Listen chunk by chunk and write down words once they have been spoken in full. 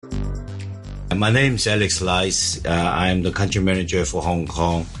My name is Alex Lice. I'm the country manager for Hong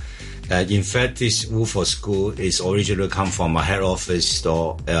Kong. In fact, this Wool for School is originally come from a head office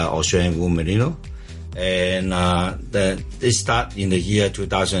store, Australian Wool Merino. And they start in the year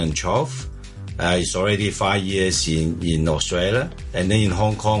 2012. It's already 5 years in Australia. And then in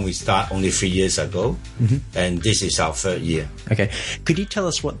Hong Kong, we start only 3 years ago. Mm-hmm. And this is our third year. Okay. Could you tell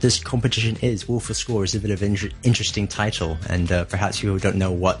us what this competition is? Wool for School is a bit of an interesting title, and perhaps people don't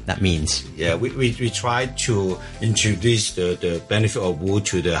know what that means. Yeah, we try to introduce the benefit of wool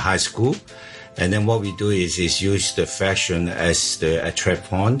to the high school. And then what we do is use the fashion as the attract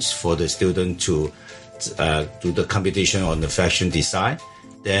points for the student to do the competition on the fashion design.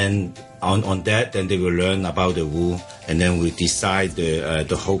 Then on that, then they will learn about the wool, and then we decide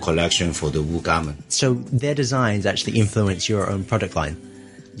the whole collection for the wool garment. So their designs actually influence your own product line?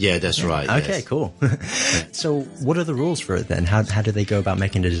 Yeah, that's right. Okay, yes. Cool. So what are the rules for it then? How do they go about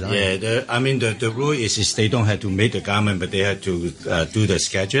making the design? Yeah, the rule is they don't have to make the garment, but they have to do the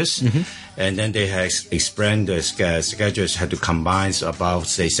sketches. Mm-hmm. And then they have explained the sketches have to combine about,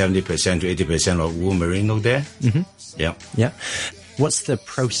 say, 70% to 80% of wool merino there. Mm-hmm. Yeah. Yeah. What's the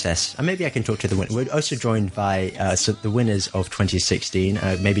process? Maybe I can talk to the winner. We're also joined by the winners of 2016.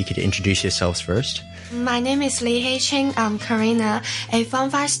 Maybe you could introduce yourselves first. My name is Li Hei Ching. I'm Karina, a Form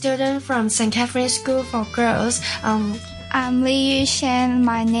 5 student from St. Catherine's School for Girls. I'm Li Yu Shen.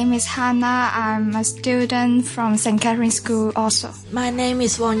 My name is Hannah. I'm a student from St. Catherine's School also. My name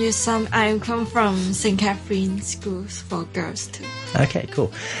is Wang Yu Sam. I come from St. Catherine's School for Girls too. Okay,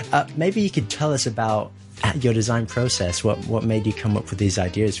 cool. Maybe you could tell us about your design process. What made you come up with these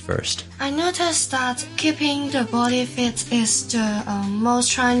ideas first? I noticed that keeping the body fit is the most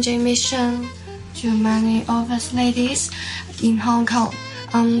challenging mission to many office ladies in Hong Kong.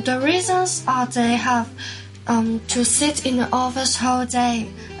 The reasons are they have to sit in the office whole day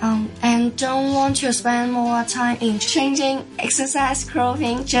and don't want to spend more time in changing exercise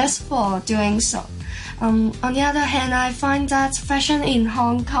clothing just for doing so. On the other hand, I find that fashion in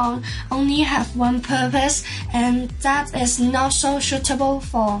Hong Kong only have one purpose, and that is not so suitable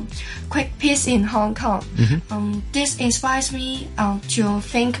for quick piece in Hong Kong. Mm-hmm. This inspires me to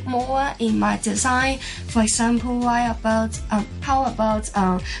think more in my design. For example, how about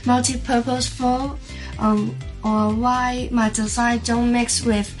multi-purposeful, or why my design don't mix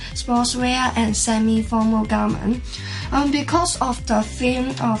with sportswear and semi-formal garment. Because of the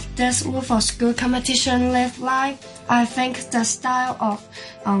theme of this Wool for School competition Live Life, I think the style of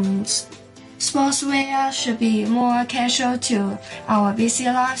sportswear should be more casual to our busy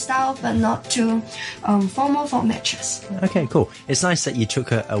lifestyle, but not too formal for matches. Okay, cool. It's nice that you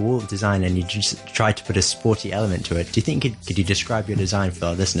took a wool design and you just tried to put a sporty element to it. Do you think could you describe your design for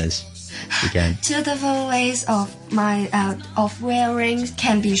our listeners? Again. Two different ways of wearing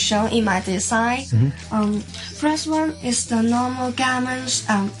can be shown in my design. Mm-hmm. First one is the normal garments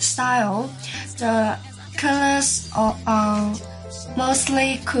style. The colors are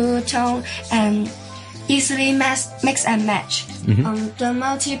mostly cool tone and easily mix and match. Mm-hmm. The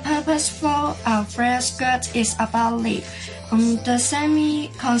multi-purposeful flare skirt is about lip. The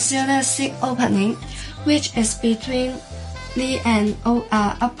semi-concealed zip opening, which is between knee and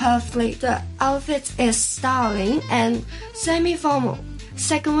upper sleeve. The outfit is styling and semi-formal.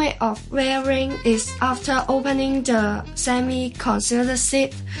 Second way of wearing is after opening the semi-concealed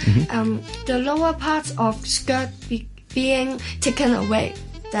zip, mm-hmm. The lower part of skirt being taken away.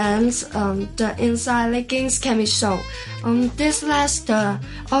 Then the inside leggings can be shown. This lets the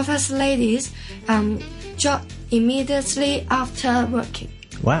office ladies jog immediately after working.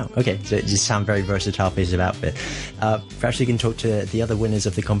 Wow, okay, so it just sounds very versatile piece of outfit. Perhaps you can talk to the other winners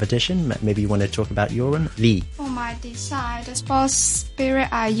of the competition. Maybe you want to talk about your one? Lee. For my design, the sports spirit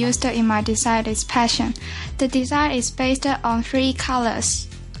I used in my design is passion. The design is based on 3 colors,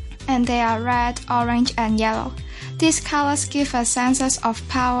 and they are red, orange, and yellow. These colors give a sense of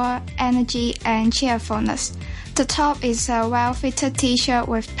power, energy, and cheerfulness. The top is a well-fitted t-shirt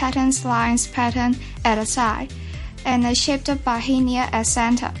with patterned lines pattern at the side, and a shaped Bauhinia at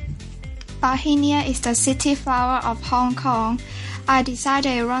center. Bauhinia is the city flower of Hong Kong. I designed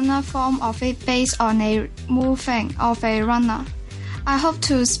a runner form of it based on a moving of a runner. I hope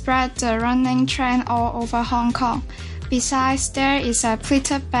to spread the running trend all over Hong Kong. Besides, there is a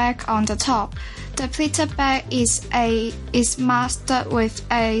pleated bag on the top. The pleated bag is mastered with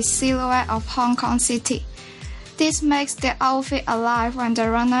a silhouette of Hong Kong City. This makes the outfit alive when the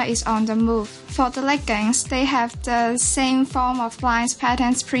runner is on the move. For the leggings, they have the same form of lines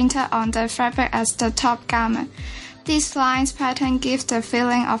patterns printed on the fabric as the top garment. This lines pattern gives the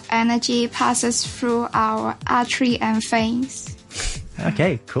feeling of energy passes through our artery and veins.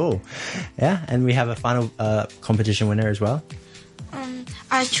 Okay, cool. Yeah, and we have a final competition winner as well.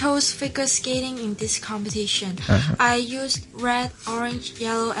 I chose figure skating in this competition. I used red, orange,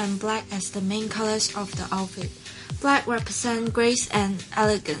 yellow, and black as the main colors of the outfit. Black represents grace and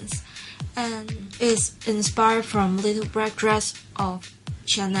elegance, and is inspired from Little Black Dress of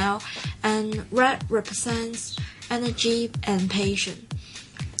Chanel, and red represents energy and patience.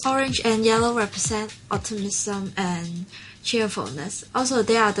 Orange and yellow represent optimism and cheerfulness. Also,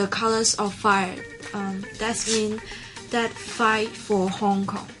 they are the colors of fire. That means that fight for Hong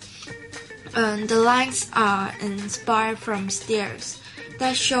Kong. The lines are inspired from stairs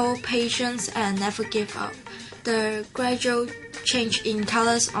that show patience and never give up. The gradual change in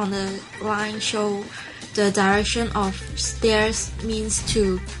colors on the line show the direction of stairs means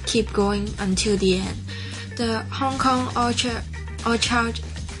to keep going until the end. The Hong Kong orchard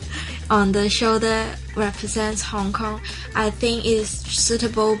on the shoulder represents Hong Kong. I think it is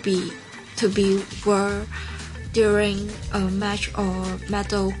suitable to be worn during a match or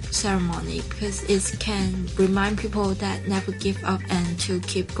medal ceremony because it can remind people that never give up and to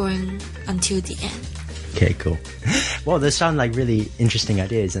keep going until the end. Okay, cool. Well, those sound like really interesting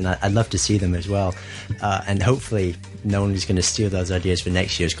ideas, and I'd love to see them as well. And hopefully no one is going to steal those ideas for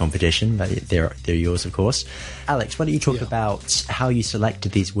next year's competition, but they're yours, of course. Alex, why don't you talk about how you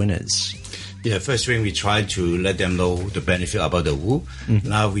selected these winners? Yeah, first thing we try to let them know the benefit about the wool.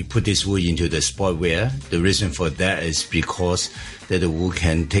 Now we put this wool into the sport wear. The reason for that is because that the wool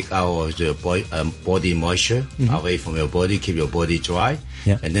can take out the body moisture away from your body, keep your body dry.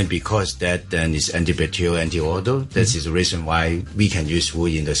 Yeah. And then because that then is antibacterial, anti-odor, that is the reason why we can use wool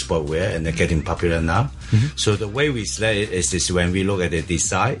in the sport wear and they're getting popular now. So the way we select it is this: when we look at the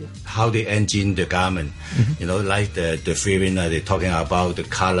design, how they engine the garment. You know, like the three winner, they're talking about the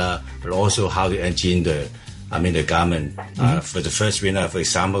color, but also how they engine the garment. For the first winner, for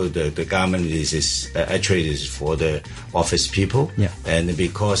example, the garment is actually for the office people. Yeah. And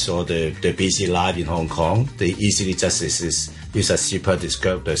because of the busy life in Hong Kong, they easily just use a zipper to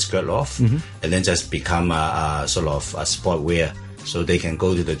skirt the skirt off, and then just become a sort of a sport wear. So they can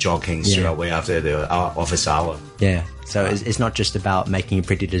go to the jogging straight away after the office hour. Yeah. So it's not just about making a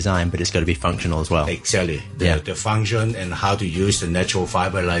pretty design, but it's got to be functional as well. Exactly. The function and how to use the natural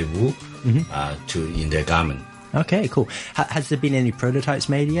fiber like wool in their garment. Okay, cool. Has there been any prototypes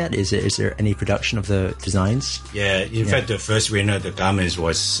made yet? Is there any production of the designs? Yeah, in fact, the first winner, the garments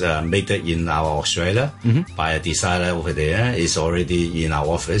was made in our Australia by a designer over there. It's already in our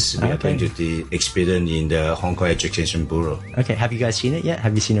office. We are going to the exhibit in the Hong Kong Education Bureau. Okay, have you guys seen it yet?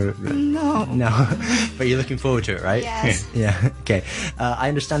 Have you seen it? No. But you're looking forward to it, right? Yes. Yeah, okay. I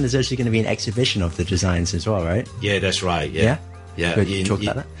understand there's actually going to be an exhibition of the designs as well, right? Yeah, that's right. Yeah. Yeah, talk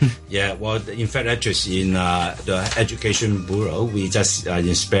about that. Yeah, well, in fact, actually, in the Education Bureau, we just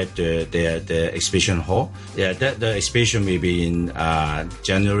inspect the exhibition hall. Yeah, the exhibition will be in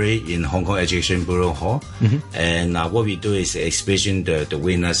January in Hong Kong Education Bureau Hall. And what we do is exhibition the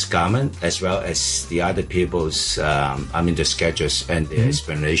winner's garment as well as the other people's, the schedules and the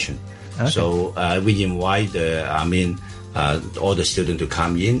explanation. Okay. So we invite all the students to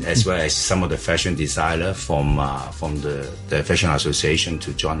come in, as well as some of the fashion designer from the Fashion Association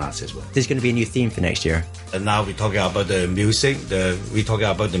to join us as well. There's going to be a new theme for next year. And now we're talking about the music. We're talking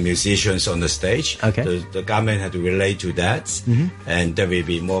about the musicians on the stage. Okay. The garment had to relate to that, and there will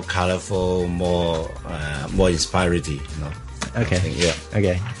be more colorful, more inspiring. Okay. Yeah.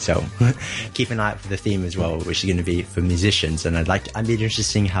 Okay. So keep an eye out for the theme as well, which is going to be for musicians. And I'd be interested in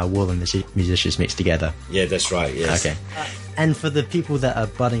seeing how wool and musicians mix together. Yeah, that's right. Yes. Okay. And for the people that are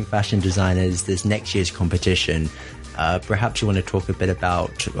budding fashion designers, there's next year's competition. Perhaps you want to talk a bit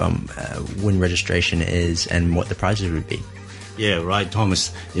about when registration is and what the prizes would be. Yeah, right,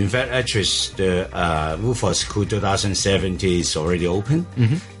 Thomas. In fact, actually, the Wool for School 2017 is already open.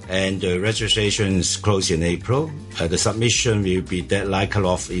 And the registration is closed in April. The submission will be deadline cut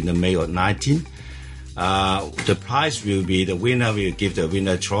off in the May of 19. The prize will be the winner will give the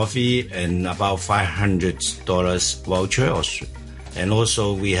winner trophy and about $500 voucher. And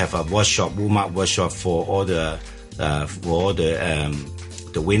also we have a workshop, Woolmark workshop for all the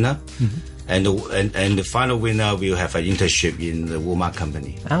winner. And the final winner will have an internship in the Woolmark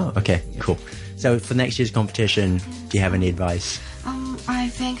company. Oh, okay, cool. So for next year's competition, do you have any advice? I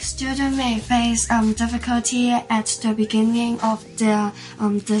think students may face difficulty at the beginning of their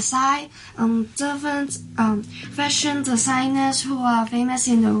design. Different fashion designers who are famous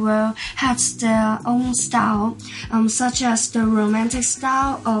in the world have their own style, such as the romantic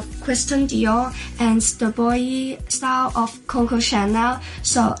style of Christian Dior and the boy style of Coco Chanel.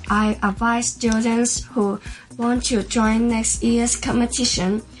 So I advise students who want to join next year's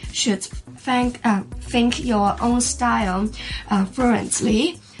competition should think your own style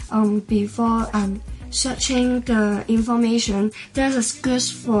fluently before searching the information. That is good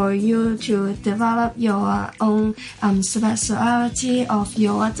for you to develop your own speciality of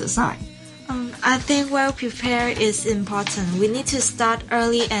your design. I think well prepared is important. We need to start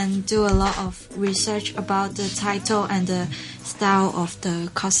early and do a lot of research about the title and the style of the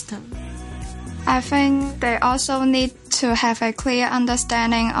costume. I think they also need to have a clear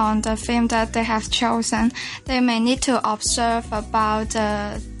understanding on the theme that they have chosen. They may need to observe about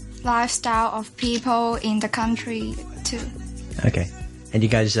the lifestyle of people in the country too. Okay. And you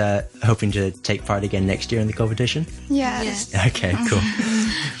guys hoping to take part again next year in the competition? Yes. Okay, cool.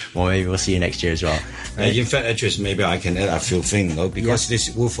 Well, maybe we'll see you next year as well. Right? In fact, actually, maybe I can add a few things, because this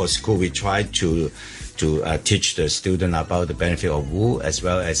Wool for School, we try to teach the student about the benefit of wool as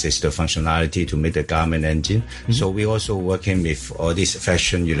well as the functionality to make the garment engine. Mm-hmm. So we also working with all these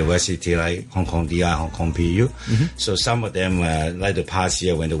fashion university like Hong Kong DI, Hong Kong PU. Mm-hmm. So some of them, like the past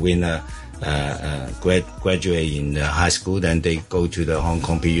year when the winner graduate in high school, then they go to the Hong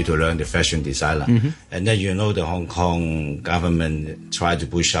Kong PU to learn the fashion designer. Mm-hmm. And then the Hong Kong government try to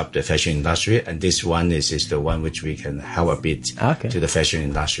push up the fashion industry, and this one is the one which we can help a bit to the fashion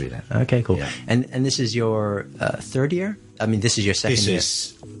industry then. Okay, cool. Yeah. And this is your third year? I mean, this is your second year.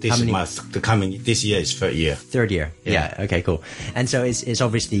 This year is third year. Third year. Yeah. Okay, cool. And so it's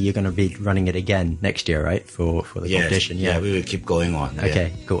obviously you're going to be running it again next year, right? For the competition. Yeah, we will keep going on.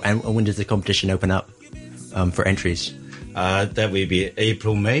 Okay, cool. And when does the competition open up for entries? That will be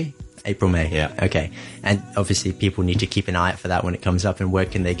April, May. Yeah. Okay. And obviously people need to keep an eye out for that when it comes up. And where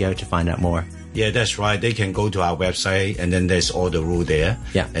can they go to find out more? Yeah, that's right. They can go to our website, and then there's all the rules there.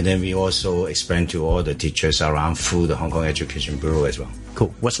 Yeah. And then we also explain to all the teachers around through the Hong Kong Education Bureau as well.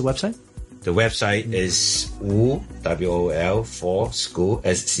 Cool. What's the website? The website is wool, WOL, for school,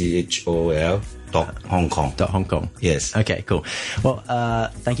 SCHOOL, .Hong Kong. .Hong Kong. Yes. Okay, cool. Well,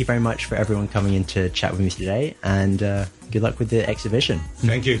 thank you very much for everyone coming in to chat with me today, and good luck with the exhibition.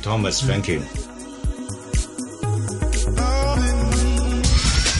 Thank you, Thomas. Thank you.